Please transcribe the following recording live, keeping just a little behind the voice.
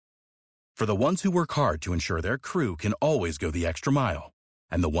For the ones who work hard to ensure their crew can always go the extra mile,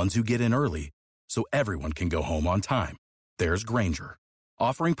 and the ones who get in early so everyone can go home on time, there's Grainger,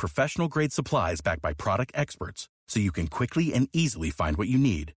 offering professional-grade supplies backed by product experts so you can quickly and easily find what you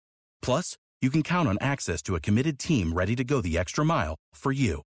need. Plus, you can count on access to a committed team ready to go the extra mile for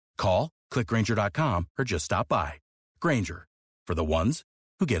you. Call, click Grainger.com, or just stop by. Grainger, for the ones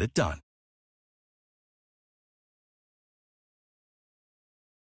who get it done.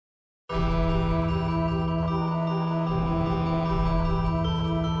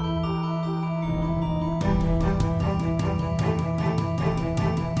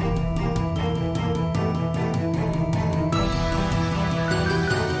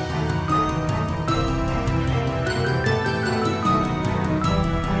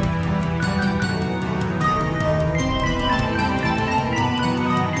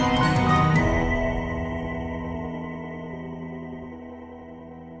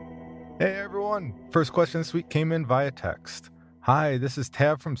 Hey everyone! First question this week came in via text. Hi, this is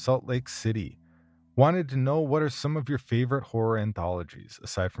Tab from Salt Lake City. Wanted to know, what are some of your favorite horror anthologies?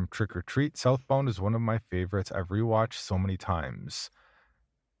 Aside from Trick or Treat, Southbound is one of my favorites. I've rewatched so many times.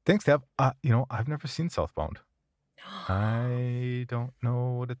 Thanks, Tab. I've never seen Southbound. I don't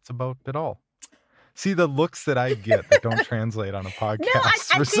know what it's about at all. See the looks that I get that don't translate on a podcast. No,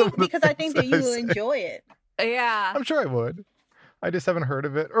 I think that you will enjoy it. Yeah. I'm sure I would. I just haven't heard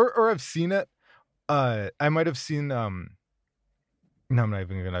of it, or I've seen it. I might have seen. No, I'm not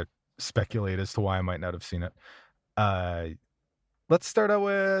even gonna speculate as to why I might not have seen it. Let's start out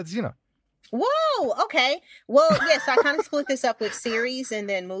with Xena. Whoa, okay. Well, yes, I kind of split this up with series and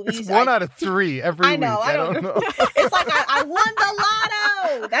then movies. It's one out of three every week. I don't know. It's like I won the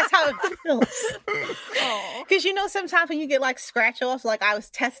lotto. That's how it feels. Because sometimes when you get like scratch offs, like I was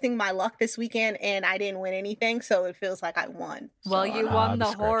testing my luck this weekend and I didn't win anything, so it feels like I won. Well, you won the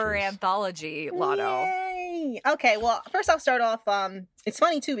horror anthology lotto. Yay. Okay, well, first I'll start off. It's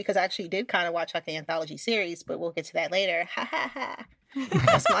funny too because I actually did kind of watch like the anthology series, but we'll get to that later. Ha ha ha.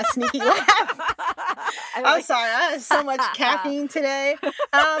 That's my sneaky laugh. I'm sorry, I have so much caffeine today.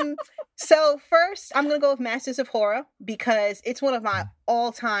 So first, I'm going to go with Masters of Horror because it's one of my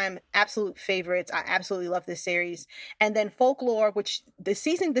all-time absolute favorites. I absolutely love this series. And then Folklore, which the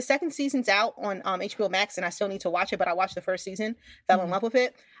second season's out on HBO Max, and I still need to watch it, but I watched the first season, fell in love with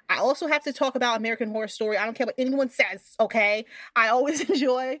it. I also have to talk about American Horror Story. I don't care what anyone says, okay? I always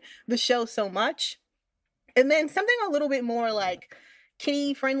enjoy the show so much. And then something a little bit more like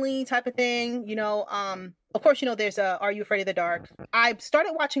kiddie friendly type of thing, of course, there's Are You Afraid of the Dark? I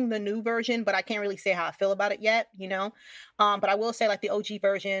started watching the new version, but I can't really say how I feel about it yet, but I will say like the OG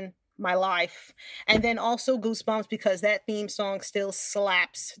version, my life. And then also Goosebumps, because that theme song still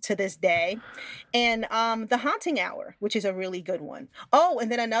slaps to this day. And The Haunting Hour, which is a really good one. Oh,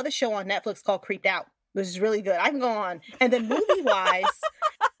 and then another show on Netflix called Creeped Out, which is really good. I can go on. And then movie wise,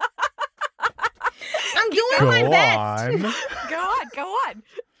 I'm doing my best. Go on.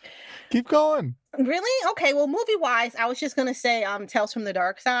 Keep going. Really? Okay, well, movie-wise, I was just going to say Tales from the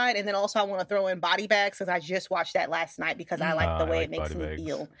Dark Side, and then also I want to throw in Body Bags, because I just watched that last night because I like the way it makes me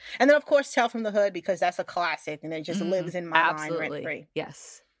feel. And then, of course, Tale from the Hood, because that's a classic, and it just lives in my mind rent-free.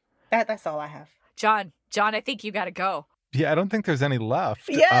 Yes. That's all I have. John, I think you got to go. Yeah, I don't think there's any left.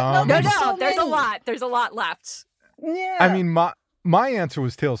 Yeah, no, there's a lot. There's a lot left. Yeah. I mean, my answer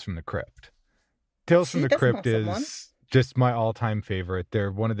was Tales from the Crypt. Tales from the Crypt is just my all-time favorite.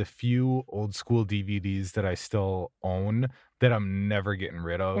 They're one of the few old school DVDs that I still own that I'm never getting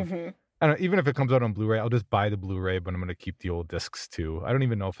rid of. Mm-hmm. I don't, even if it comes out on Blu-ray, I'll just buy the Blu-ray, but I'm going to keep the old discs too. I don't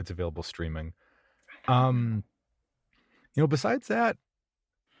even know if it's available streaming. Besides that,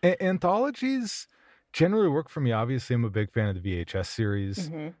 anthologies generally work for me. Obviously, I'm a big fan of the VHS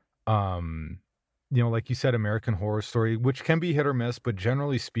series. Mm-hmm. Like you said, American Horror Story, which can be hit or miss, but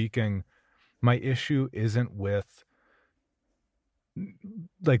generally speaking, my issue isn't with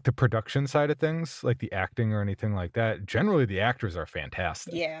like the production side of things, like the acting or anything like that. Generally, the actors are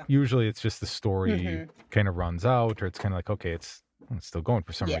fantastic. Yeah. Usually it's just the story kind of runs out, or it's kind of like, okay, it's still going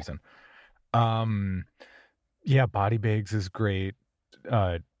for some reason. Body Bags is great.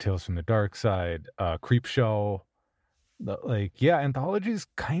 Tales from the Dark Side, Creep Show. Anthologies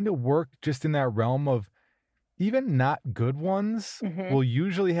kind of work just in that realm of even not good ones will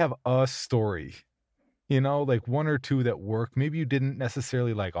usually have a story. Like one or two that work. Maybe you didn't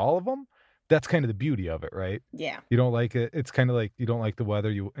necessarily like all of them. That's kind of the beauty of it, right? Yeah. You don't like it. It's kind of like you don't like the weather.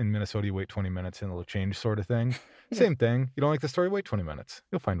 You in Minnesota, you wait 20 minutes and it'll change, sort of thing. Same thing. You don't like the story, wait 20 minutes.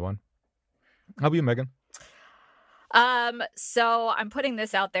 You'll find one. How about you, Megan? So I'm putting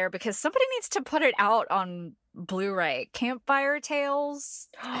this out there because somebody needs to put it out on Blu-ray. Campfire Tales.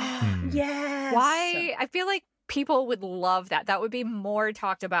 Yes. Why? I feel like people would love that. That would be more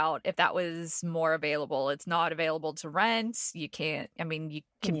talked about if that was more available. It's not available to rent. You can't, I mean, you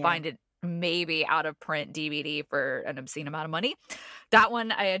can find it maybe out of print DVD for an obscene amount of money. That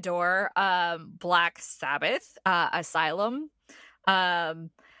one I adore. Black Sabbath, Asylum, some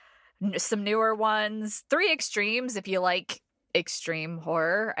newer ones, Three Extremes if you like extreme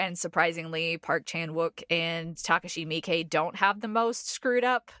horror, and surprisingly Park Chan-wook and Takashi Miike don't have the most screwed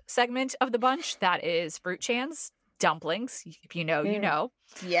up segment of the bunch. That is Fruit Chan's Dumplings. If you know, you know.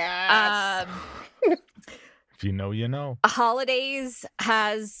 Yes. If you know, you know. Holidays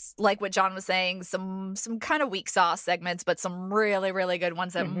has, like what John was saying, some kind of weak sauce segments, but some really, really good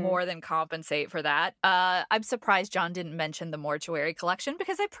ones that more than compensate for that. I'm surprised John didn't mention the Mortuary Collection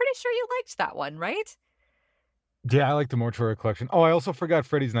because I'm pretty sure you liked that one, right? Yeah, I like the Mortuary Collection. Oh, I also forgot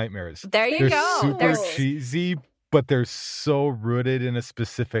Freddy's Nightmares. There you go. Super cheesy, but they're so rooted in a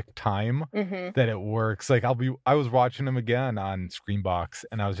specific time that it works. Like I was watching them again on Screenbox,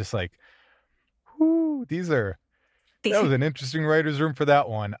 and I was just like, "Whoo, that was an interesting writer's room for that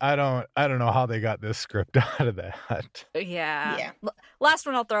one." I don't know how they got this script out of that. Yeah. Last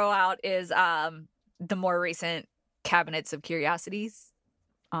one I'll throw out is the more recent Cabinets of Curiosities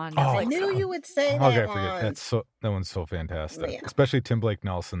on Netflix. I knew you would say that Okay, one. That one's so fantastic. Yeah. Especially Tim Blake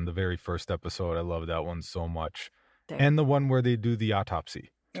Nelson, the very first episode. I love that one so much. There. And the one where they do the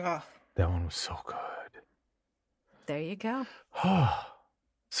autopsy. Oh. That one was so good. There you go.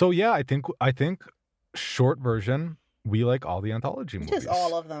 So yeah, I think short version, we like all the anthology movies. Just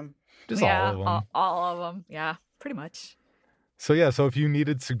all of them. Just all of them. All of them. Yeah, pretty much. So yeah, so if you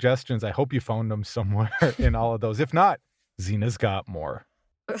needed suggestions, I hope you found them somewhere in all of those. If not, Zena's got more.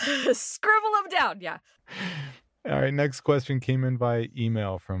 Scribble them down. Yeah. All right. Next question came in by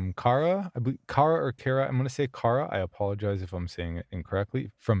email from Kara. I believe Kara or Kara. I'm going to say Kara. I apologize if I'm saying it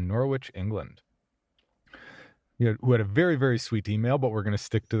incorrectly. From Norwich, England. Who had a very, very sweet email, but we're going to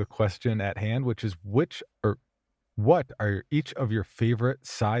stick to the question at hand, which is what are each of your favorite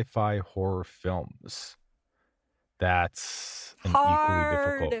sci-fi horror films? That's an equally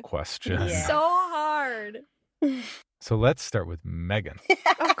difficult question. Yeah. So hard. So let's start with Megan.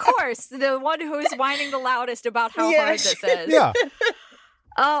 Of course, the one who is whining the loudest about how hard this is. Yeah.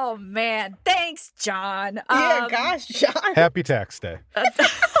 Oh man, thanks, John. Yeah, gosh, John. Happy Tax Day.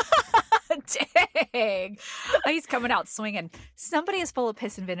 Dang, he's coming out swinging. Somebody is full of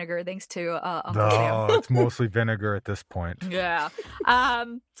piss and vinegar, thanks to Uncle Sam. Oh, it's mostly vinegar at this point. Yeah.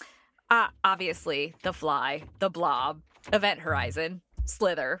 Obviously, The Fly, The Blob, Event Horizon,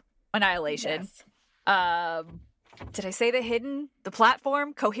 Slither, Annihilation. Yes. Did I say The Hidden, The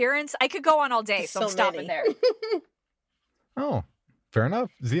Platform, Coherence? I could go on all day, so I'm stopping there. Oh, fair enough.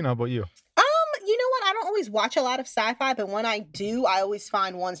 Zena, how about you? You know what? I don't always watch a lot of sci-fi, but when I do, I always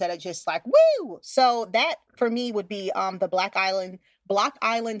find ones that are just like, woo! So that, for me, would be the Block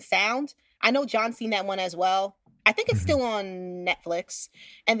Island Sound. I know John's seen that one as well. I think it's still on Netflix.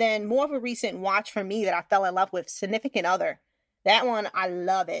 And then more of a recent watch for me that I fell in love with, Significant Other. That one, I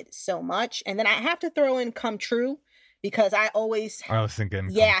love it so much. And then I have to throw in Come True, because I was thinking,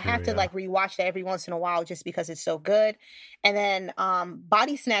 I have to like rewatch that every once in a while just because it's so good. And then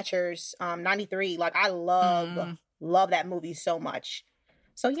Body Snatchers, 93. Like I love that movie so much.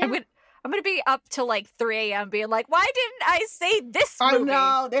 So yeah. I'm gonna be up till like 3 a.m. being like, why didn't I say this movie?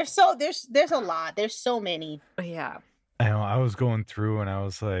 I know. There's a lot. There's so many. Yeah. I know. I was going through and I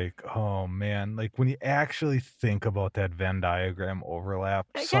was like, oh man, like when you actually think about that Venn diagram overlap,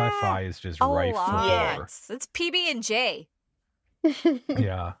 sci-fi is just rife for horror. It's PB&J.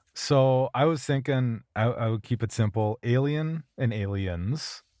 Yeah. So I was thinking I would keep it simple. Alien and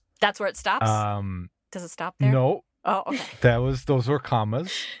Aliens. That's where it stops? Does it stop there? No. Oh, okay. Those were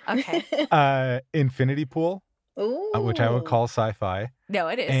commas. Okay. Infinity Pool, which I would call sci-fi. No,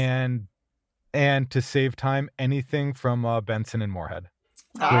 it is. And to save time, anything from Benson and Moorhead.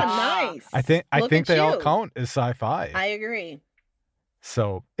 Nice. I think they all count as sci-fi. I agree.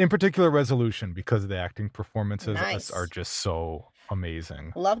 So, in particular, Resolution, because the acting performances are just so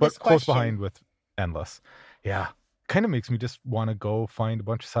amazing. Love but this question. Close behind with Endless. Yeah. Kind of makes me just want to go find a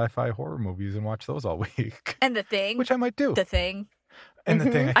bunch of sci-fi horror movies and watch those all week. And The Thing. Which I might do. The Thing. And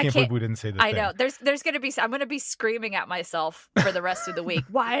The Thing. I can't believe we didn't say The Thing. I know. There's going to be... I'm going to be screaming at myself for the rest of the week.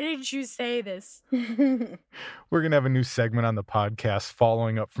 Why didn't you say this? We're going to have a new segment on the podcast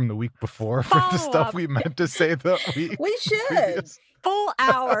following up from the week before for the stuff we meant to say the week. We should. Previous. Full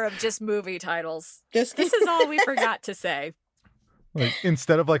hour of just movie titles. This is all we forgot to say. Like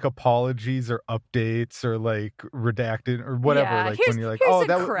instead of like apologies or updates or like redacted or whatever, like when you're like, oh,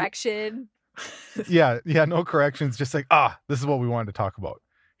 that correction. Yeah, no corrections. Just like, this is what we wanted to talk about.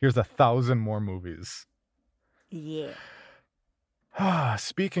 Here's 1,000 more movies. Yeah.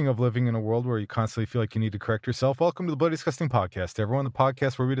 Speaking of living in a world where you constantly feel like you need to correct yourself, welcome to the Bloody Disgusting Podcast, everyone. The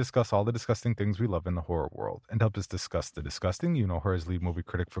podcast where we discuss all the disgusting things we love in the horror world. And to help us discuss the disgusting, you know her as lead movie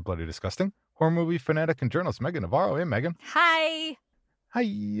critic for Bloody Disgusting, horror movie fanatic and journalist Megan Navarro. Hey, Megan. Hi. Hi.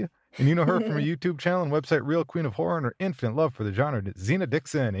 And you know her from her YouTube channel and website, Real Queen of Horror, and her infinite love for the genre, Zena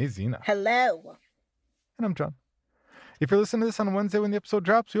Dixon. Hey, Zena. Hello. And I'm John. If you're listening to this on Wednesday when the episode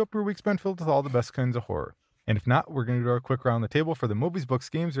drops, we hope your week's been filled with all the best kinds of horror. And if not, we're going to do our quick round the table for the movies, books,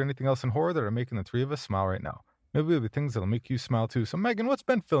 games, or anything else in horror that are making the three of us smile right now. Maybe it'll be things that'll make you smile too. So, Megan, what's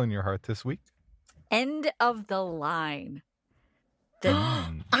been filling your heart this week? End of the line.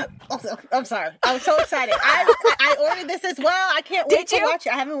 I'm sorry. I'm so excited. I ordered this as well. I can't wait to watch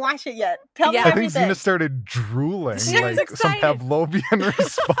it. I haven't watched it yet. Tell me everything. I think Zena started drooling, she like was some Pavlovian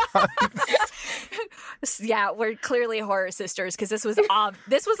response. Yeah, we're clearly horror sisters because this was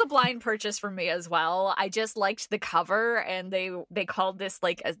a blind purchase for me as well. I just liked the cover, and they called this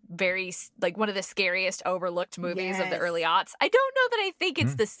like a very like one of the scariest overlooked movies of the early aughts. I don't know that I think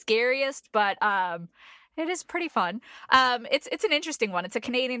it's the scariest, but it is pretty fun. It's an interesting one. It's a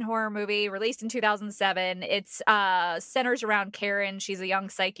Canadian horror movie released in 2007. It's centers around Karen. She's a young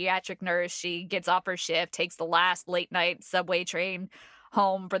psychiatric nurse. She gets off her shift, takes the last late night subway train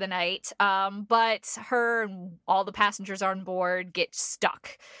home for the night. But her and all the passengers on board get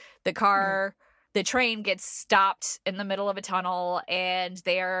stuck. The train gets stopped in the middle of a tunnel, and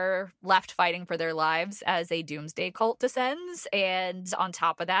they are left fighting for their lives as a doomsday cult descends. And on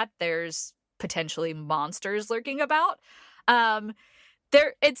top of that, there's potentially monsters lurking about.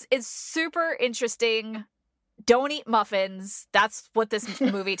 It's super interesting. Don't eat muffins. That's what this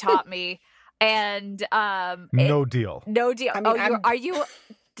movie taught me. And no deal. I mean,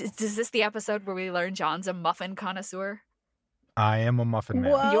 is this the episode where we learn John's a muffin connoisseur? I am a muffin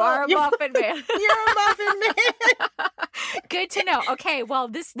man. You are a muffin man. You're a muffin man. Good to know. Okay, well,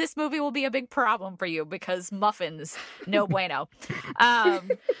 this movie will be a big problem for you because muffins, no bueno.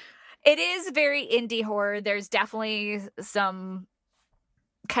 It is very indie horror. There's definitely some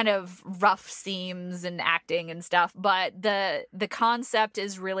kind of rough seams and acting and stuff, but the concept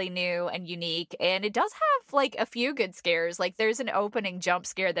is really new and unique, and it does have like a few good scares. Like there's an opening jump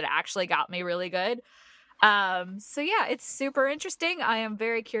scare that actually got me really good. So yeah, it's super interesting. I am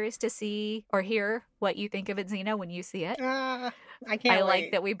very curious to see or hear what you think of it, Zena, when you see it. I can't wait.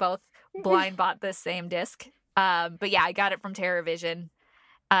 Like that we both blind bought this same disc. But yeah, I got it from TerraVision.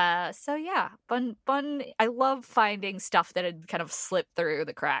 So yeah, fun. I love finding stuff that had kind of slipped through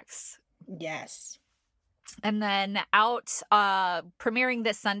the cracks. Yes. And then out, premiering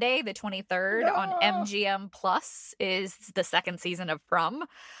this Sunday, the 23rd on MGM Plus is the second season of From.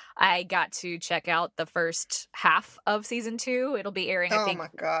 I got to check out the first half of season 2. It'll be airing, I think. Oh my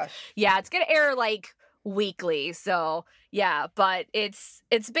gosh. Yeah, it's going to air like weekly. So yeah, but it's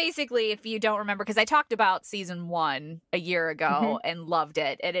basically, if you don't remember, because I talked about season 1 a year ago and loved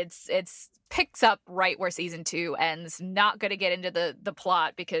it, and it's picks up right where season 2 ends. Not going to get into the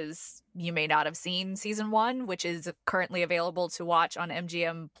plot because you may not have seen season 1, which is currently available to watch on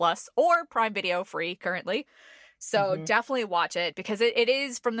MGM Plus or Prime Video free currently. So definitely watch it because it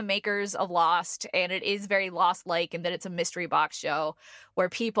is from the makers of Lost, and it is very Lost-like in that it's a mystery box show where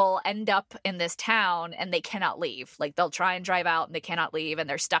people end up in this town and they cannot leave. Like they'll try and drive out and they cannot leave and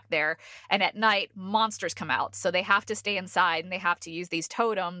they're stuck there. And at night, monsters come out. So they have to stay inside and they have to use these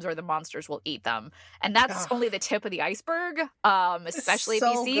totems or the monsters will eat them. And that's only the tip of the iceberg, especially if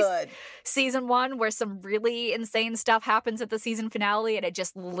you see season 1 where some really insane stuff happens at the season finale and it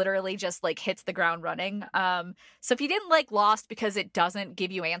just literally just like hits the ground running. So if you didn't like Lost because it doesn't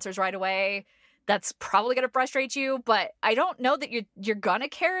give you answers right away, that's probably going to frustrate you. But I don't know that you're going to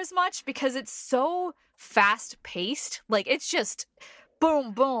care as much because it's so fast paced. Like it's just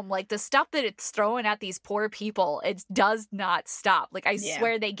boom, boom. Like the stuff that it's throwing at these poor people, it does not stop. Like I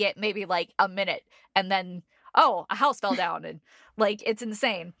swear they get maybe like a minute and then, oh, a house fell down and like it's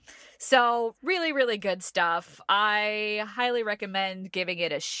insane. So really, really good stuff. I highly recommend giving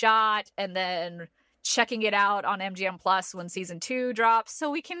it a shot and then checking it out on MGM Plus when season 2 drops so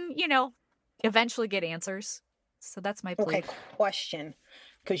we can, eventually get answers. So that's my plea. Okay, question.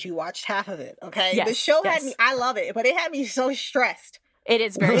 Because you watched half of it, okay? Yes, the show had me, I love it, but it had me so stressed. It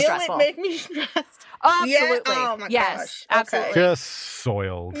is very stressful. Will it make me stressed? Oh, absolutely. Yeah? Oh my gosh. Absolutely. Just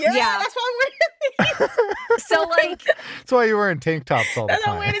soiled. Yeah, that's why I'm wearing So like that's why you're wearing tank tops all the time.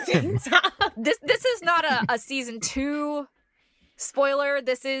 I'm wearing a tank top. This is not a season 2 spoiler.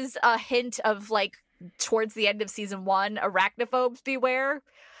 This is a hint of like towards the end of season 1, arachnophobes beware.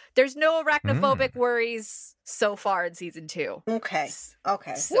 There's no arachnophobic worries so far in season 2. Okay.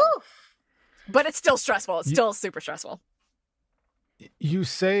 So, Woo! but it's still stressful. It's still super stressful. You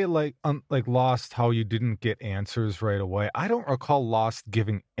say like Lost, how you didn't get answers right away. I don't recall Lost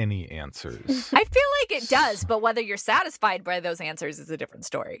giving any answers. I feel like it does, but whether you're satisfied by those answers is a different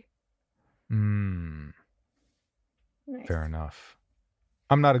story. Nice. Fair enough.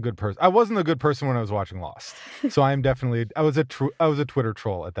 I'm not a good person. I wasn't a good person when I was watching Lost, so I'm definitely. I was a Twitter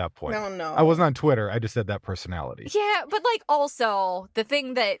troll at that point. No. I wasn't on Twitter. I just had that personality. Yeah, but like also the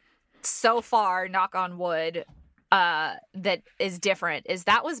thing that so far, knock on wood, that is different is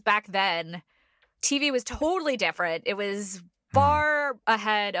that was back then. TV was totally different. It was far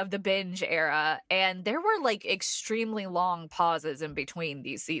ahead of the binge era, and there were like extremely long pauses in between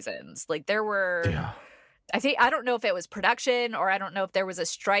these seasons. Like there were. Yeah. I don't know if it was production or I don't know if there was a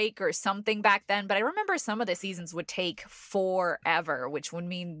strike or something back then, but I remember some of the seasons would take forever, which would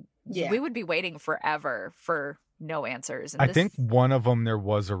mean we would be waiting forever for no answers. And I think one of them there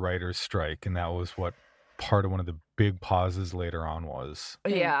was a writer's strike, and that was what part of one of the big pauses later on was.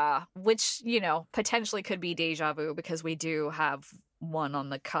 Yeah, which, potentially could be deja vu because we do have one on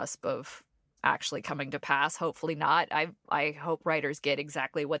the cusp of actually coming to pass. Hopefully not. I hope writers get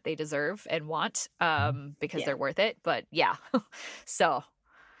exactly what they deserve and want because they're worth it. But yeah, so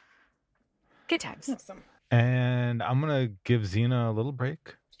good times. Awesome. And I'm gonna give Xena a little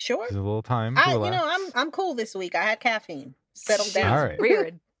break. Sure. There's a little time to relax. I'm cool this week. I had caffeine. Settled down. All right.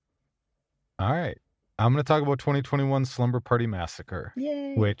 Weird. All right. I'm gonna talk about 2021 Slumber Party Massacre,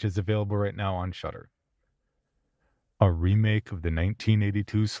 Yay. which is available right now on Shudder. A remake of the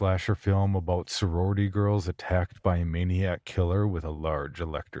 1982 slasher film about sorority girls attacked by a maniac killer with a large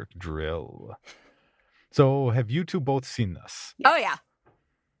electric drill. So, have you two both seen this? Yes. Oh, yeah.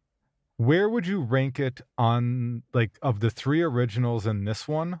 Where would you rank it on, like, of the 3 originals and this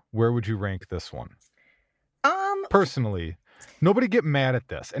one, where would you rank this one? Personally, nobody get mad at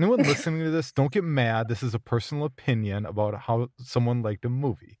this. Anyone listening to this, don't get mad. This is a personal opinion about how someone liked a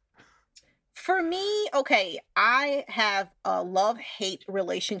movie. For me, okay, I have a love-hate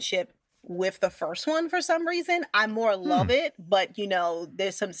relationship with the first one for some reason. I more love it, but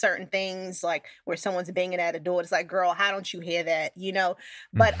there's some certain things like where someone's banging at a door. It's like, girl, how don't you hear that?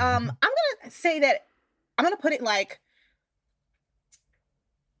 But I'm gonna say that I'm gonna put it like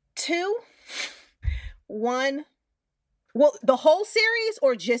 2, 1. Well, the whole series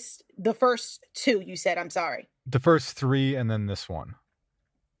or just the first 2? You said. I'm sorry. The first 3 and then this one.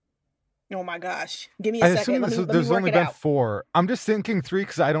 Oh my gosh. Give me a second. There's only been 4. I'm just thinking 3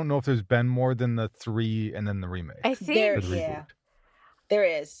 because I don't know if there's been more than the 3 and then the remake. I think there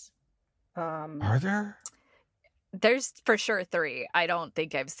is. Are there? There's for sure 3. I don't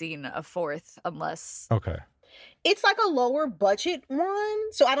think I've seen a 4th unless. Okay. It's like a lower budget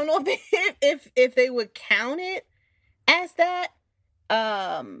one, so I don't know if they would count it as that.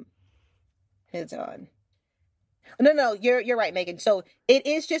 Hold on. No, you're right, Megan. So it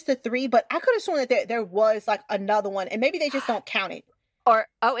is just the 3, but I could have sworn that there was like another one, and maybe they just don't count it. Or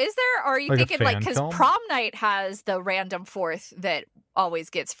is there? Or are you like thinking like because Prom Night has the random 4th that always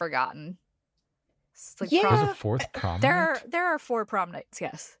gets forgotten? Like there's a 4th prom night? There are 4 prom nights.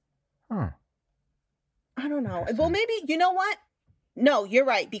 Yes. Huh. I don't know. Well, maybe you know what? No, you're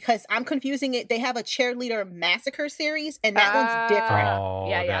right because I'm confusing it. They have a cheerleader massacre series, and that one's different. Oh,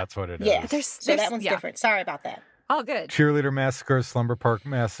 yeah. That's what it is. Yeah, so that one's different. Sorry about that. Oh, good. Cheerleader Massacre, Slumber Party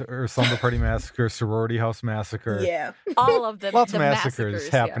Massacre, Sorority House Massacre. Yeah. All of them. Lots of massacres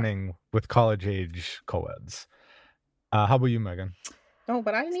happening with college-age co-eds. How about you, Megan? Oh,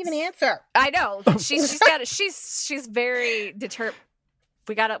 but I didn't even answer. I know. She's very determined.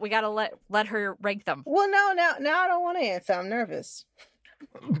 We gotta let her rank them. Well, no, now I don't want to answer. I'm nervous.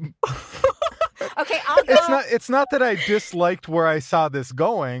 Okay, I'll go. It's not that I disliked where I saw this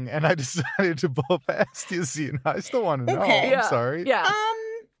going, and I decided to blow past you. I still want to know. Okay. I'm sorry. Yeah.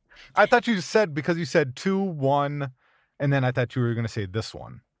 I thought you said because you said 2, 1, and then I thought you were going to say this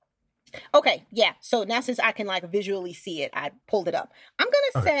one. Okay, yeah. So now since I can like visually see it, I pulled it up. I'm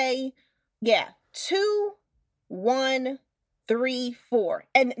gonna say, 2, 1, 3, 4,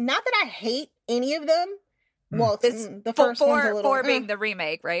 and not that I hate any of them. Well, the first one's a little 4 being the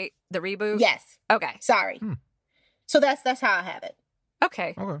remake, right? The reboot. Yes. Okay. Sorry. So that's how I have it.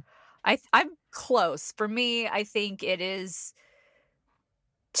 Okay. I'm close. For me, I think it is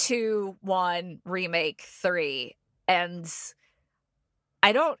 2, 1, remake 3, and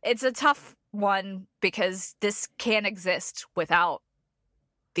it's a tough one because this can't exist without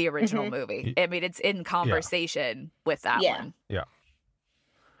the original movie. I mean, it's in conversation with that one. Yeah.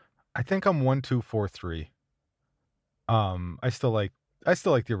 I think I'm 1, 2, 4, 3. I still like I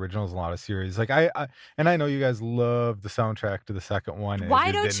still like the originals in a lot of series. Like I and I know you guys love the soundtrack to the second one.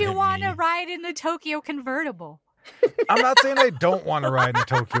 Why don't you want to ride in the Tokyo convertible? I'm not saying I don't want to ride in a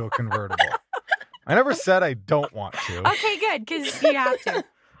Tokyo convertible. I never said I don't want to. Okay, good, because you have to.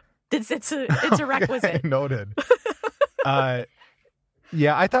 It's a requisite. Okay, noted.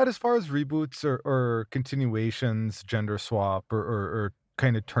 Yeah, I thought as far as reboots or continuations, gender swap, or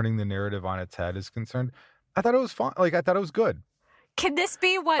kind of turning the narrative on its head is concerned, I thought it was fun. Like, I thought it was good. Can this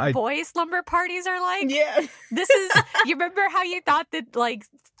be what boys' slumber parties are like? Yeah. This is, you remember how you thought that, like,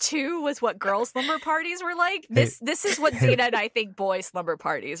 2 was what girls' slumber parties were like? This is what Zena and I think boys' slumber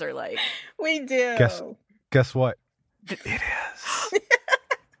parties are like. We do. Guess what? It is.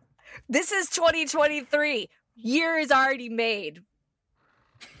 This is 2023. Year is already made.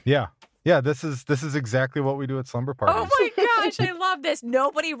 Yeah. Yeah, this is exactly what we do at slumber parties. Oh my gosh, I love this.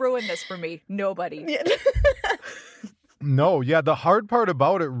 Nobody ruined this for me. Nobody. Yeah. No, yeah, the hard part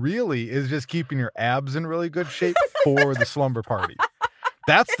about it really is just keeping your abs in really good shape for the slumber party.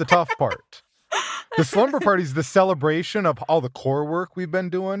 That's the tough part. The slumber party is the celebration of all the core work we've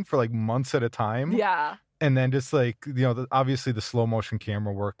been doing for like months at a time. Yeah. And then just like, obviously the slow motion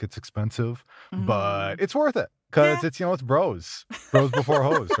camera work, it's expensive, but it's worth it because it's bros before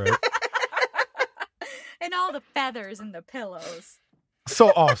hoes, right? And all the feathers and the pillows.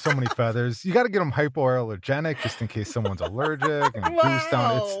 So many feathers. You got to get them hypoallergenic just in case someone's allergic and goose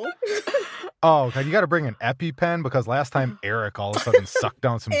down. Oh, God, you got to bring an EpiPen because last time Eric all of a sudden sucked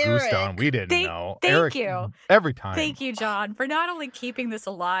down some goose down. We didn't know. Thank you. Every time. Thank you, John, for not only keeping this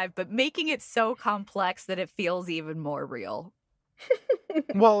alive, but making it so complex that it feels even more real.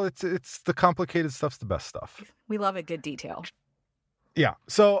 Well, it's the complicated stuff's the best stuff. We love a good detail. Yeah.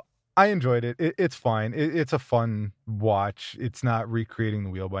 So I enjoyed it. It's fine. It's a fun watch. It's not recreating the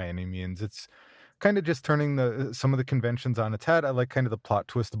wheel by any means. It's kind of just turning some of the conventions on its head. I like kind of the plot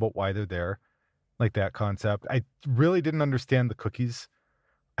twist about why they're there, like that concept. I really didn't understand the cookies.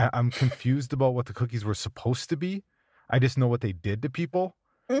 I'm confused about what the cookies were supposed to be. I just know what they did to people.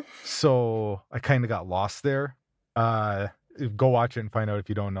 So I kind of got lost there. Go watch it and find out if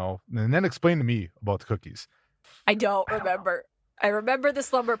you don't know. And then explain to me about the cookies. I don't remember. I remember the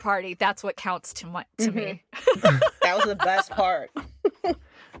slumber party. That's what counts to me. That was the best part.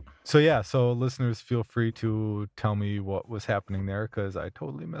 So listeners, feel free to tell me what was happening there because I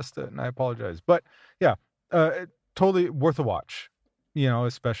totally missed it and I apologize. But yeah, totally worth a watch,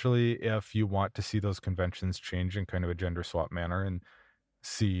 especially if you want to see those conventions change in kind of a gender swap manner and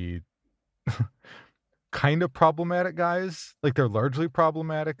see kind of problematic guys. Like they're largely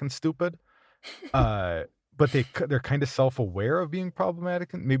problematic and stupid. But they're kind of self-aware of being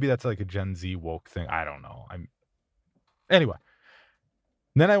problematic. And maybe that's like a Gen Z woke thing. I don't know. Anyway.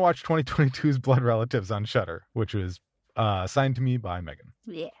 Then I watched 2022's Blood Relatives on Shudder, which was assigned to me by Megan.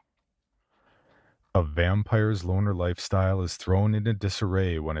 Yeah. A vampire's loner lifestyle is thrown into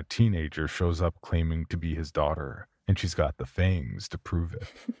disarray when a teenager shows up claiming to be his daughter, and she's got the fangs to prove it.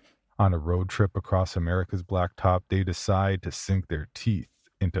 On a road trip across America's blacktop, they decide to sink their teeth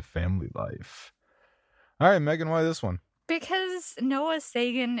into family life. All right, Megan, why this one? Because Noah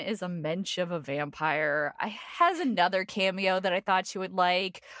Sagan is a mensch of a vampire. Has another cameo that I thought you would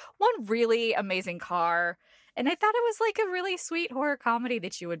like. One really amazing car. And I thought it was like a really sweet horror comedy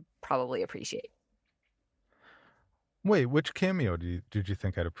that you would probably appreciate. Wait, which cameo did you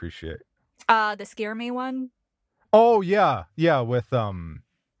think I'd appreciate? The Scare Me one. Oh, yeah. Yeah, with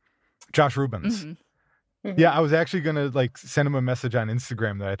Josh Rubens. Mm-hmm. Mm-hmm. Yeah, I was actually going to send him a message on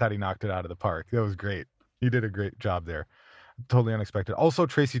Instagram that I thought he knocked it out of the park. That was great. He did a great job there. Totally unexpected. Also,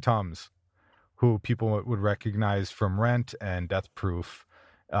 Tracy Toms, who people would recognize from Rent and Death Proof.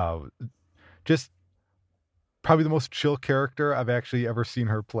 Just probably the most chill character I've actually ever seen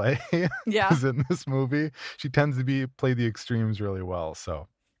her play. Yeah. Is in this movie. She tends to play the extremes really well. So,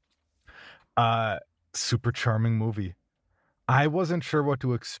 super charming movie. I wasn't sure what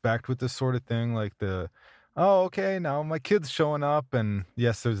to expect with this sort of thing. Like okay, now my kid's showing up and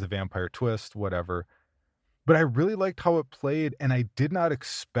yes, there's the vampire twist, whatever. But I really liked how it played, and I did not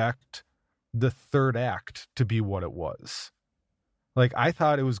expect the third act to be what it was. Like, I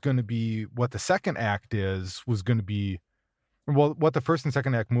thought it was going to be what the second act was going to be. Well, what the first and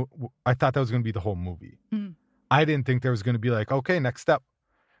second act, I thought that was going to be the whole movie. Mm. I didn't think there was going to be okay, next step.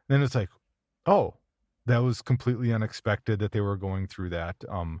 And then it's like, oh, that was completely unexpected that they were going through that.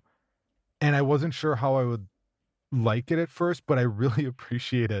 And I wasn't sure how I would like it at first, but I really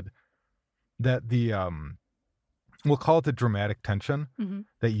appreciated that we'll call it the dramatic tension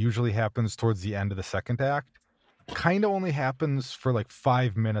that usually happens towards the end of the second act kind of only happens for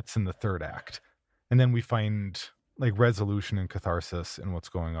 5 minutes in the third act. And then we find like resolution and catharsis in what's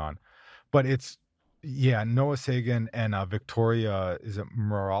going on. But it's, yeah, Noah Sagan and Victoria, is it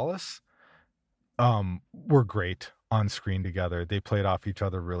Morales? Were great on screen together. They played off each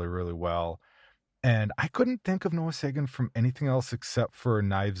other really, really well. And I couldn't think of Noah Sagan from anything else except for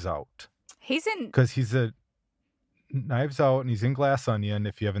Knives Out. He's in... Because he's a Knives Out and he's in Glass Onion.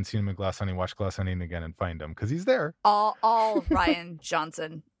 If you haven't seen him in Glass Onion, watch Glass Onion again and find him because he's there. All Ryan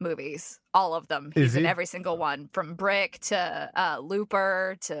Johnson movies, all of them. He's in every single one, from Brick to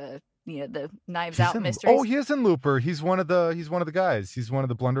Looper to the Knives Out mysteries. Oh, he is in Looper. He's one of the guys. He's one of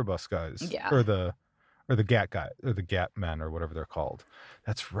the blunderbuss guys. Yeah. Or the Gat guy, or the Gat men, or whatever they're called.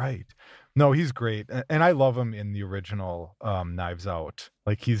 That's right. No, he's great, and I love him in the original Knives Out.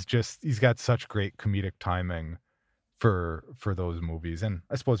 Like he's got such great comedic timing for those movies, and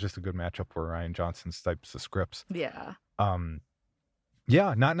I suppose just a good matchup for Ryan Johnson's types of scripts. Yeah.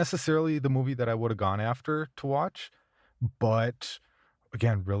 Yeah, not necessarily the movie that I would have gone after to watch, but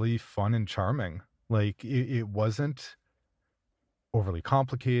again, really fun and charming. Like it wasn't overly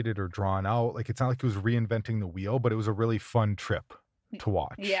complicated or drawn out. Like it's not like it was reinventing the wheel, but it was a really fun trip to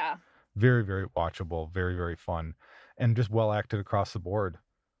watch. Yeah. Very, very watchable, very, very fun, and just well acted across the board.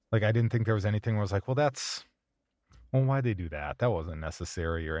 Like I didn't think there was anything where I was like, why'd they do that? That wasn't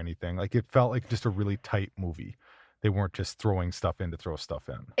necessary or anything. Like it felt like just a really tight movie. They weren't just throwing stuff in to throw stuff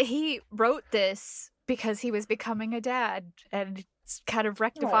in. He wrote this because he was becoming a dad and kind of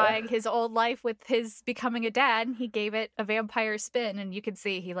rectifying his old life with his becoming a dad. He gave it a vampire spin, and you can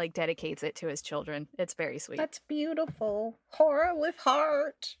see he like dedicates it to his children. It's very sweet. That's beautiful. Horror with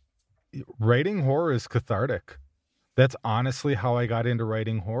heart. Writing horror is cathartic. That's honestly how I got into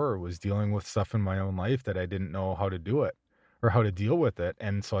writing horror, was dealing with stuff in my own life that I didn't know how to do it or how to deal with it.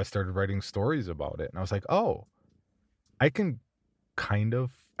 And so I started writing stories about it. And I was like, oh, I can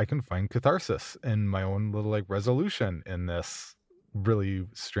find catharsis in my own little like resolution in this really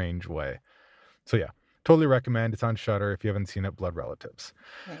strange way. So yeah, totally recommend. It's on Shudder. If you haven't seen it, Blood Relatives.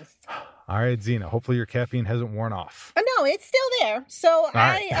 Nice. All right, Xena, hopefully your caffeine hasn't worn off. No, it's still there. So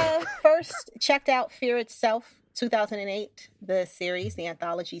right. I first checked out Fear Itself, 2008, the series, the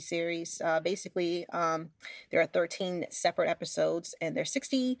anthology series. Basically, there are 13 separate episodes, and they're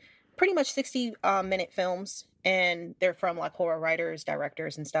pretty much 60 minute films, and they're from like horror writers,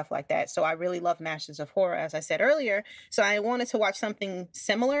 directors, and stuff like that. So I really love Masters of Horror, as I said earlier. So I wanted to watch something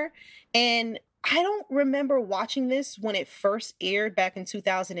similar, and I don't remember watching this when it first aired back in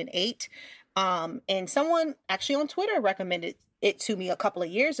 2008. And someone actually on Twitter recommended it to me a couple of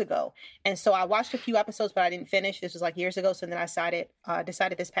years ago. And so I watched a few episodes, but I didn't finish. This was like years ago. So then I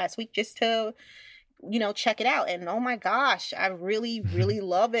decided this past week just to, check it out. And oh my gosh, I really, really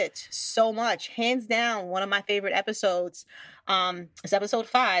love it so much. Hands down, one of my favorite episodes is episode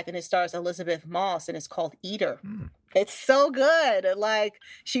 5, and it stars Elizabeth Moss, and it's called Eater. It's so good. Like,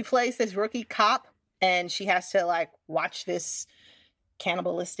 she plays this rookie cop, and she has to like watch this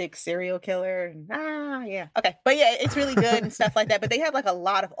cannibalistic serial killer. Yeah. Okay. But yeah, it's really good and stuff like that. But they have like a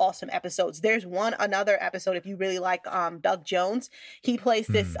lot of awesome episodes. There's another episode, if you really like Doug Jones, he plays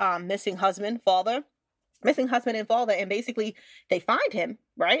this missing husband and father, and basically they find him,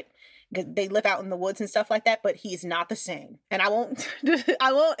 right? They live out in the woods and stuff like that, but he's not the same. And I won't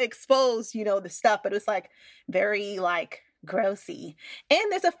expose, the stuff, but it's like very like grossy.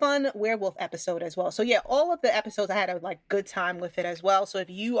 And there's a fun werewolf episode as well. So yeah, all of the episodes, I had a like good time with it as well. So if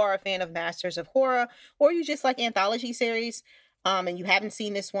you are a fan of Masters of Horror, or you just like anthology series, and you haven't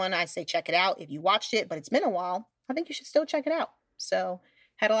seen this one, I say check it out. If you watched it, but it's been a while, I think you should still check it out. So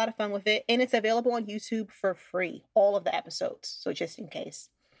had a lot of fun with it, and it's available on YouTube for free, all of the episodes. So just in case.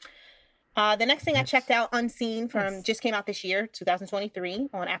 The next thing I checked out, Unseen, just came out this year, 2023,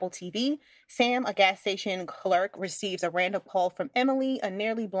 on Apple TV. Sam, a gas station clerk, receives a random call from Emily, a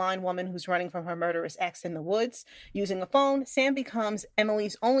nearly blind woman who's running from her murderous ex in the woods. Using a phone, Sam becomes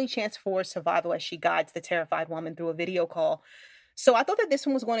Emily's only chance for survival as she guides the terrified woman through a video call. So I thought that this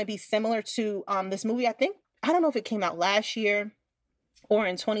one was going to be similar to this movie. I don't know if it came out last year or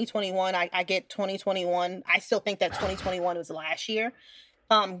in 2021. I get 2021. I still think that 2021 was last year.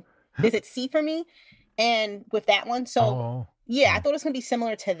 Visit C for me, and with that one, so I thought it was gonna be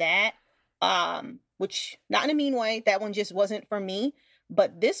similar to that, which not in a mean way. That one just wasn't for me,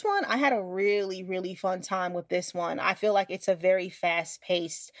 but this one, I had a really, really fun time with this one. I feel like it's a very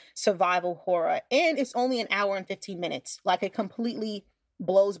fast-paced survival horror, and it's only an hour and 15 minutes. Like, it completely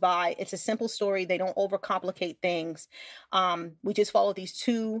blows by. It's a simple story. They don't overcomplicate things. We just follow these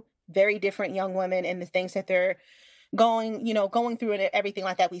two very different young women and the things that they're going through and everything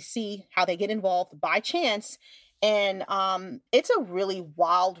like that. We see how they get involved by chance, And it's a really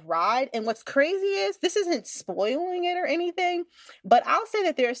wild ride. And what's crazy is, this isn't spoiling it or anything, but I'll say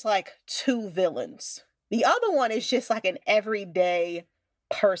that there's like 2 villains. The other one is just like an everyday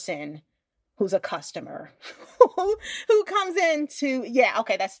person who's a customer who comes into,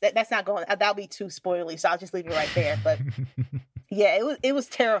 okay, that's not going, that'll be too spoily, so I'll just leave it right there. But yeah, it was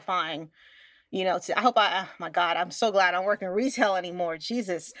terrifying. My God, I'm so glad I don't work in retail anymore.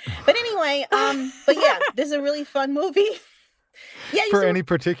 Jesus. But anyway, but yeah, this is a really fun movie. Yeah. For any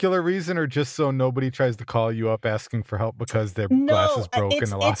particular reason, or just so nobody tries to call you up asking for help because their glass is broken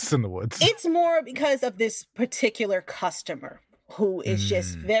and lost in the woods? It's more because of this particular customer who is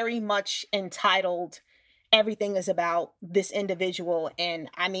just very much entitled. Everything is about this individual. And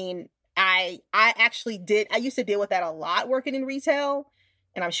I mean, I used to deal with that a lot working in retail.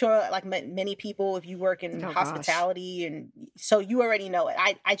 And I'm sure, like many people, if you work in hospitality, and so you already know it.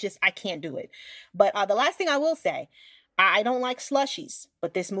 I can't do it. But the last thing I will say, I don't like slushies,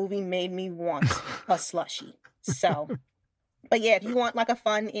 but this movie made me want a slushie. So, but yeah, if you want like a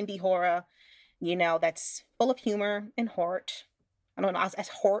fun indie horror, that's full of humor and heart. I don't know, as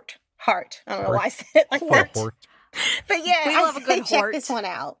heart. I don't know why I said it like that. But yeah, we love a good check this one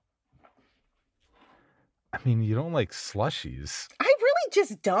out. I mean, you don't like slushies. I really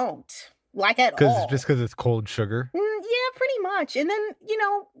just don't like at all. Just because it's cold sugar? Yeah, pretty much. And then,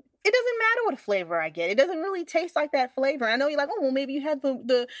 it doesn't matter what flavor I get. It doesn't really taste like that flavor. I know you're like, oh, well, maybe you had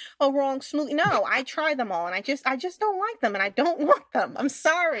the wrong smoothie. No, I tried them all, and I just don't like them, and I don't want them. I'm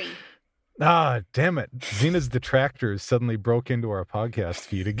sorry. Ah, damn it. Zena's detractors suddenly broke into our podcast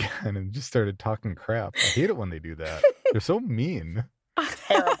feed again and just started talking crap. I hate it when they do that. They're so mean.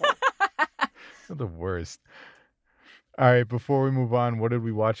 Terrible. They're the worst. All right, before we move on, what did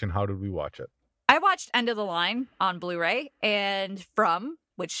we watch and how did we watch it? I watched End of the Line on Blu-ray and From,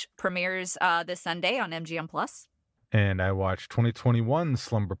 which premieres this Sunday on MGM+. And I watched 2021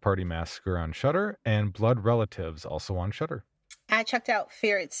 Slumber Party Massacre on Shudder and Blood Relatives, also on Shudder. I checked out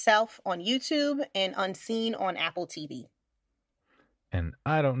Fear Itself on YouTube and Unseen on Apple TV. And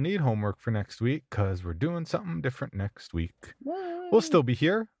I don't need homework for next week because we're doing something different next week. What? We'll still be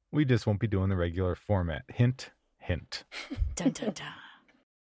here. We just won't be doing the regular format. Hint, hint. Dun, dun, dun.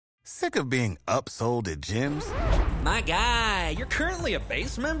 Sick of being upsold at gyms? My guy, you're currently a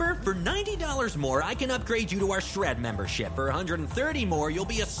base member. For $90 more, I can upgrade you to our Shred membership. For $130 more, you'll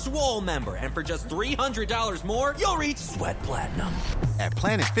be a Swole member. And for just $300 more, you'll reach Sweat Platinum. At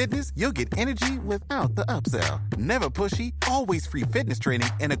Planet Fitness, you'll get energy without the upsell. Never pushy, always free fitness training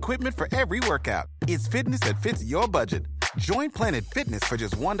and equipment for every workout. It's fitness that fits your budget. Join Planet Fitness for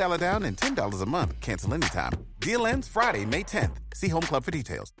just $1 down and $10 a month. Cancel anytime. Deal ends Friday, May 10th. See Home Club for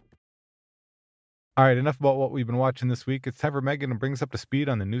details. All right, enough about what we've been watching this week. It's time for Megan to bring us up to speed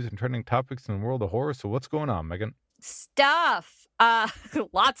on the news and trending topics in the world of horror. So what's going on, Megan? Stuff.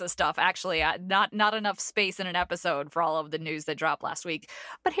 Lots of stuff, actually. Not enough space in an episode for all of the news that dropped last week.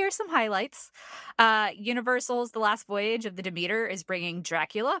 But here's some highlights. Universal's The Last Voyage of the Demeter is bringing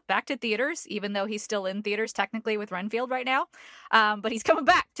Dracula back to theaters, even though he's still in theaters technically with Renfield right now. But he's coming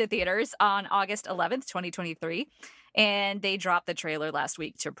back to theaters on August 11th, 2023. And they dropped the trailer last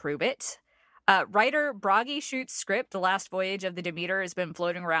week to prove it. Writer Bragi Schute's script, The Last Voyage of the Demeter, has been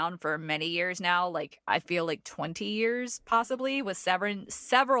floating around for many years now, I feel like 20 years possibly, with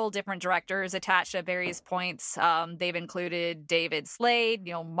several different directors attached at various points. They've included David Slade,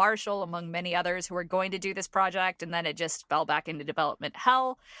 Neil Marshall, among many others who were going to do this project, and then it just fell back into development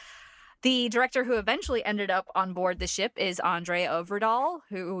hell. The director who eventually ended up on board the ship is Andre Overdahl,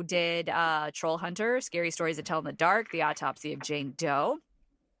 who did Troll Hunter, Scary Stories to Tell in the Dark, The Autopsy of Jane Doe.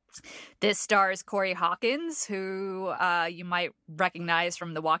 This stars Corey Hawkins, who you might recognize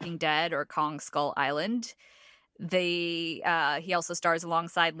from The Walking Dead or Kong Skull Island. He also stars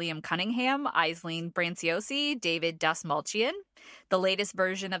alongside Liam Cunningham, Aisling Branciosi, David Dastmalchian. The latest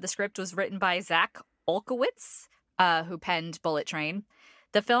version of the script was written by Zach Olkowitz, who penned Bullet Train.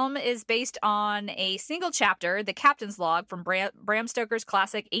 The film is based on a single chapter, The Captain's Log, from Bram Stoker's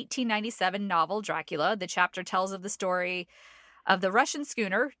classic 1897 novel Dracula. The chapter tells of the story of the Russian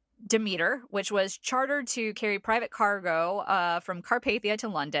schooner Demeter, which was chartered to carry private cargo from Carpathia to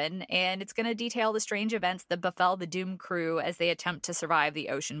London, and it's going to detail the strange events that befell the doomed crew as they attempt to survive the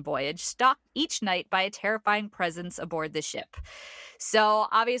ocean voyage, stalked each night by a terrifying presence aboard the ship. So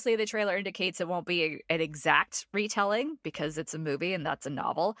obviously the trailer indicates it won't be an exact retelling because it's a movie and that's a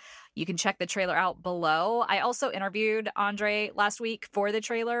novel. You can check the trailer out below. I also interviewed Andre last week for the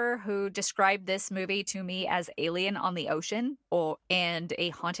trailer, who described this movie to me as Alien on the Ocean and a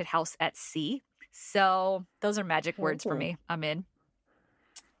haunted house at sea. So those are magic words for me. I'm in.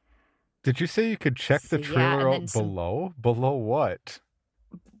 Did you say you could check the trailer out below? Below what?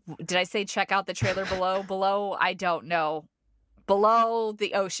 Did I say check out the trailer below? Below, I don't know. Below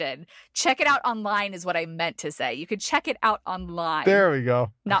the ocean. Check it out online is what I meant to say. You could check it out online. There we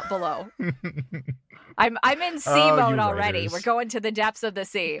go. Not below. I'm in sea mode already. We're going to the depths of the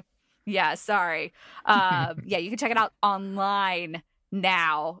sea. Yeah, sorry. Yeah, you can check it out online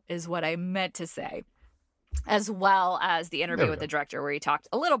now is what I meant to say. As well as the interview with the director where he talked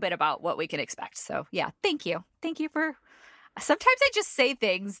a little bit about what we can expect. So yeah, thank you. Thank you for... Sometimes I just say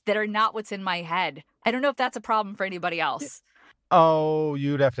things that are not what's in my head. I don't know if that's a problem for anybody else. Oh,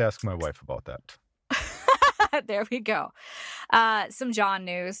 you'd have to ask my wife about that. There we go. Some John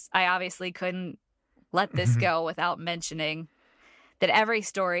news. I obviously couldn't let this go without mentioning that every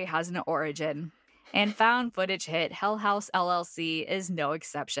story has an origin. And found footage hit Hell House LLC is no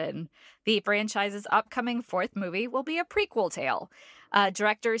exception. The franchise's upcoming fourth movie will be a prequel tale.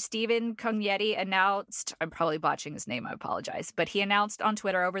 Director Stephen Cognetti announced, I'm probably botching his name, I apologize, but he announced on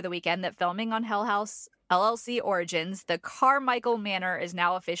Twitter over the weekend that filming on Hell House LLC Origins, the Carmichael Manor, is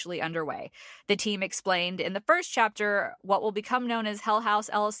now officially underway. The team explained in the first chapter what will become known as Hell House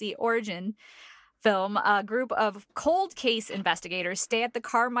LLC Origin film. A group of cold case investigators stay at the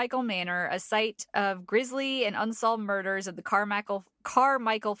Carmichael Manor, a site of grisly and unsolved murders of the Carmichael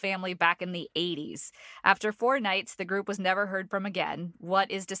family back in the 80s. After 4 nights, the group was never heard from again. What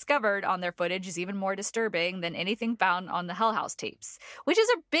is discovered on their footage is even more disturbing than anything found on the Hell House tapes, which is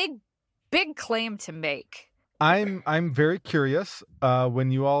a big claim to make. I'm very curious.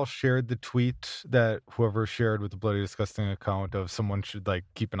 When you all shared the tweet that whoever shared with the Bloody Disgusting account of someone should like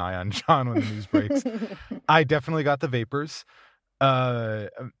keep an eye on John when the news breaks, I definitely got the vapors.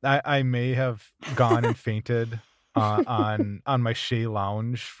 I may have gone and fainted on my Shea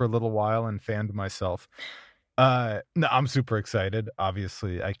lounge for a little while and fanned myself. No, I'm super excited.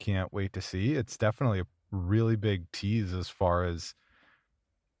 Obviously, I can't wait to see. It's definitely a really big tease as far as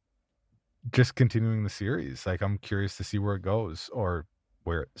just continuing the series. Like, I'm curious to see where it goes or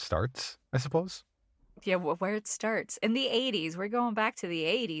where it starts, I suppose. Yeah, where it starts. In the 80s. We're going back to the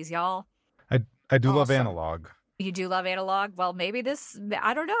 80s, y'all. I do love analog. You do love analog? Well, maybe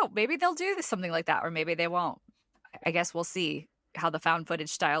I don't know. Maybe they'll do something like that, or maybe they won't. I guess we'll see how the found footage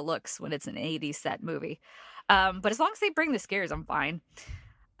style looks when it's an 80s set movie. But as long as they bring the scares, I'm fine.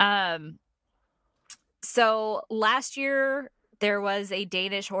 So last year, there was a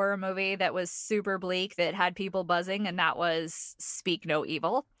Danish horror movie that was super bleak that had people buzzing, and that was Speak No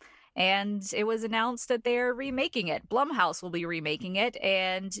Evil. And it was announced that they're remaking it. Blumhouse will be remaking it,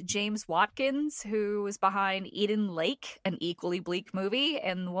 and James Watkins, who is behind Eden Lake, an equally bleak movie,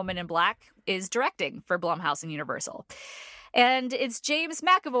 and Woman in Black, is directing for Blumhouse and Universal. And it's James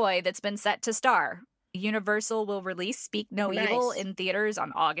McAvoy that's been set to star. Universal will release Speak No Evil in theaters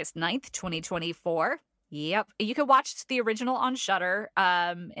on August 9th, 2024. Yep. You can watch the original on Shudder.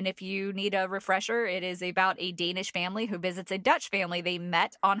 And if you need a refresher, it is about a Danish family who visits a Dutch family they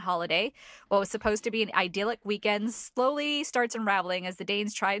met on holiday. What was supposed to be an idyllic weekend slowly starts unraveling as the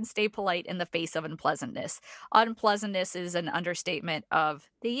Danes try and stay polite in the face of unpleasantness. Unpleasantness is an understatement of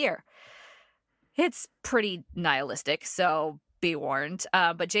the year. It's pretty nihilistic, so be warned.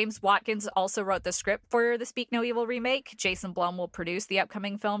 But James Watkins also wrote the script for the Speak No Evil remake. Jason Blum will produce the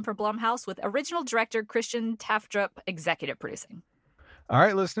upcoming film for Blumhouse, with original director Christian Taftrup executive producing. All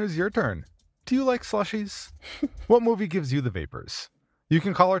right, listeners, your turn. Do you like slushies? What movie gives you the vapors? You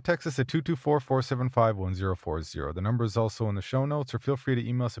can call or text us at 224-475-1040. The number is also in the show notes, or feel free to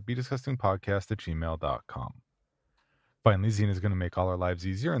email us at bedisgustingpodcast@gmail.com. Finally, Xena's going to make all our lives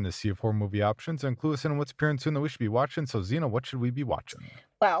easier in this sea of horror movie options and clue us in on what's appearing soon that we should be watching. So, Xena, what should we be watching?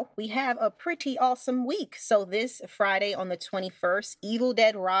 Well, we have a pretty awesome week. So this Friday on the 21st, Evil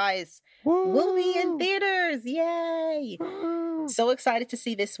Dead Rise will be in theaters. Yay! So excited to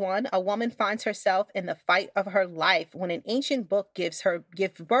see this one. A woman finds herself in the fight of her life when an ancient book gives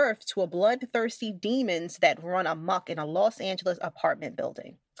birth to a bloodthirsty demons that run amok in a Los Angeles apartment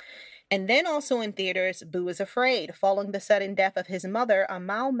building. And then also in theaters, Boo is Afraid. Following the sudden death of his mother, a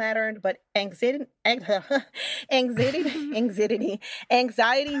mild-mannered but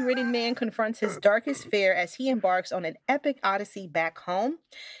anxiety-ridden man confronts his darkest fear as he embarks on an epic odyssey back home.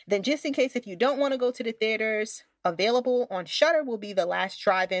 Then, just in case if you don't want to go to the theaters, available on Shudder will be The Last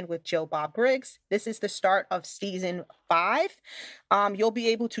Drive-In with Joe Bob Briggs. This is the start of season 5. You'll be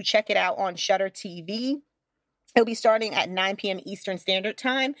able to check it out on Shudder TV. It'll be starting at 9 p.m. Eastern Standard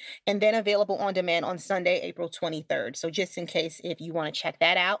Time and then available on demand on Sunday, April 23rd. So just in case if you want to check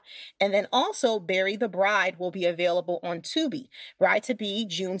that out. And then also Bury the Bride will be available on Tubi. Bride-to-be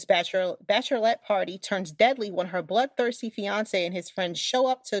June's bachelorette party turns deadly when her bloodthirsty fiance and his friends show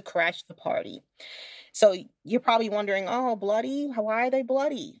up to crash the party. So you're probably wondering, oh, bloody? Why are they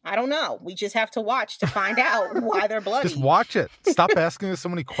bloody? I don't know. We just have to watch to find out why they're bloody. Just watch it. Stop asking us so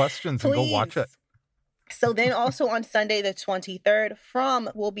many questions and go watch it. So then also on Sunday, the 23rd, From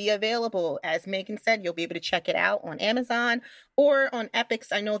will be available. As Megan said, you'll be able to check it out on Amazon or on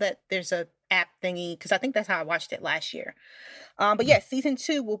Epix. I know that there's a app thingy because I think that's how I watched it last year. But yeah, season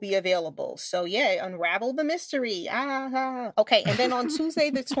 2 will be available. So yeah, unravel the mystery. Okay, and then on Tuesday,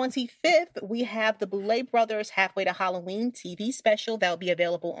 the 25th, we have the Boulet Brothers Halfway to Halloween TV special that will be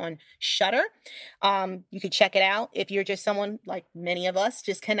available on Shudder. You can check it out if you're just someone like many of us,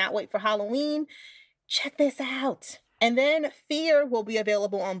 just cannot wait for Halloween. Check this out. And then Fear will be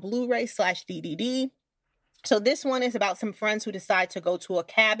available on Blu-ray/DVD. So this one is about some friends who decide to go to a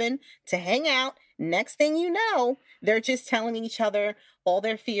cabin to hang out. Next thing you know, they're just telling each other all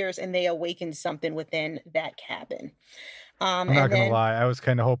their fears and they awaken something within that cabin. I'm not going to lie. I was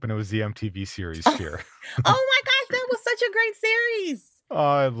kind of hoping it was the MTV series Fear. Oh my gosh, that was such a great series. Oh,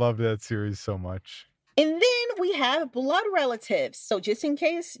 I love that series so much. And then we have Blood Relatives. So just in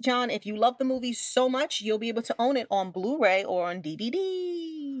case, John, if you love the movie so much, you'll be able to own it on Blu-ray or on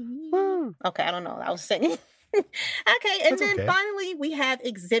DVD. Woo. Okay, I don't know. I was singing. Okay, and then finally we have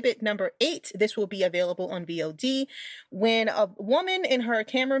exhibit number 8. This will be available on VOD. When a woman and her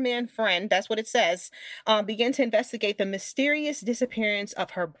cameraman friend, that's what it says, begin to investigate the mysterious disappearance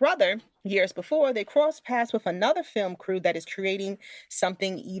of her brother. Years before, they cross paths with another film crew that is creating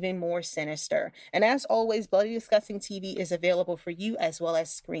something even more sinister. And as always, Bloody Disgusting TV is available for you as well as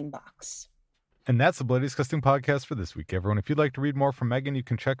Screenbox. And that's the Bloody Disgusting podcast for this week, everyone. If you'd like to read more from Megan, you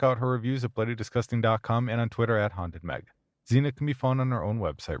can check out her reviews at bloodydisgusting.com and on Twitter at HauntedMeg. Xena can be found on our own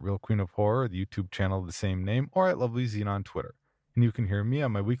website, Real Queen of Horror, the YouTube channel of the same name, or at Lovely Xena on Twitter. And you can hear me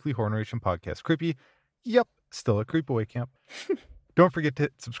on my weekly Horror Narration podcast, Creepy. Yep, still at Creepaway Camp. Don't forget to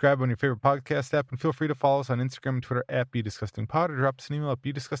subscribe on your favorite podcast app, and feel free to follow us on Instagram and Twitter at BeDisgustingPod, or drop us an email at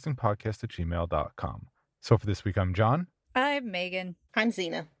BeDisgustingPodcast@gmail.com. So for this week, I'm John. I'm Megan. I'm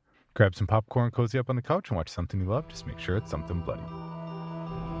Xena. Grab some popcorn, cozy up on the couch, and watch something you love. Just make sure it's something bloody.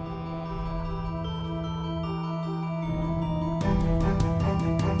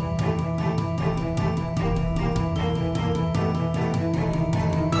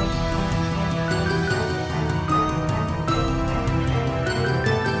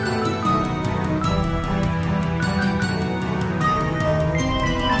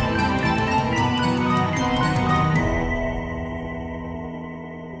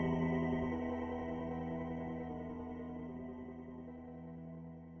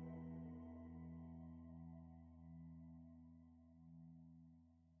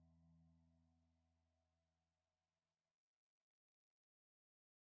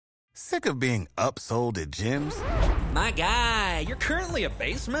 Sick of being upsold at gyms? My guy, you're currently a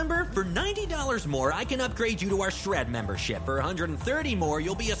base member? For $90 more, I can upgrade you to our Shred membership. For $130 more,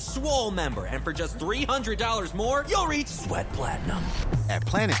 you'll be a Swole member. And for just $300 more, you'll reach Sweat Platinum. At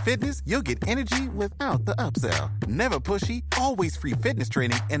Planet Fitness, you'll get energy without the upsell. Never pushy, always free fitness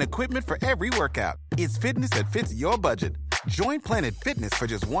training and equipment for every workout. It's fitness that fits your budget. Join Planet Fitness for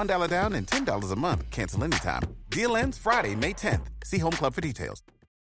just $1 down and $10 a month. Cancel anytime. Deal ends Friday, May 10th. See Home Club for details.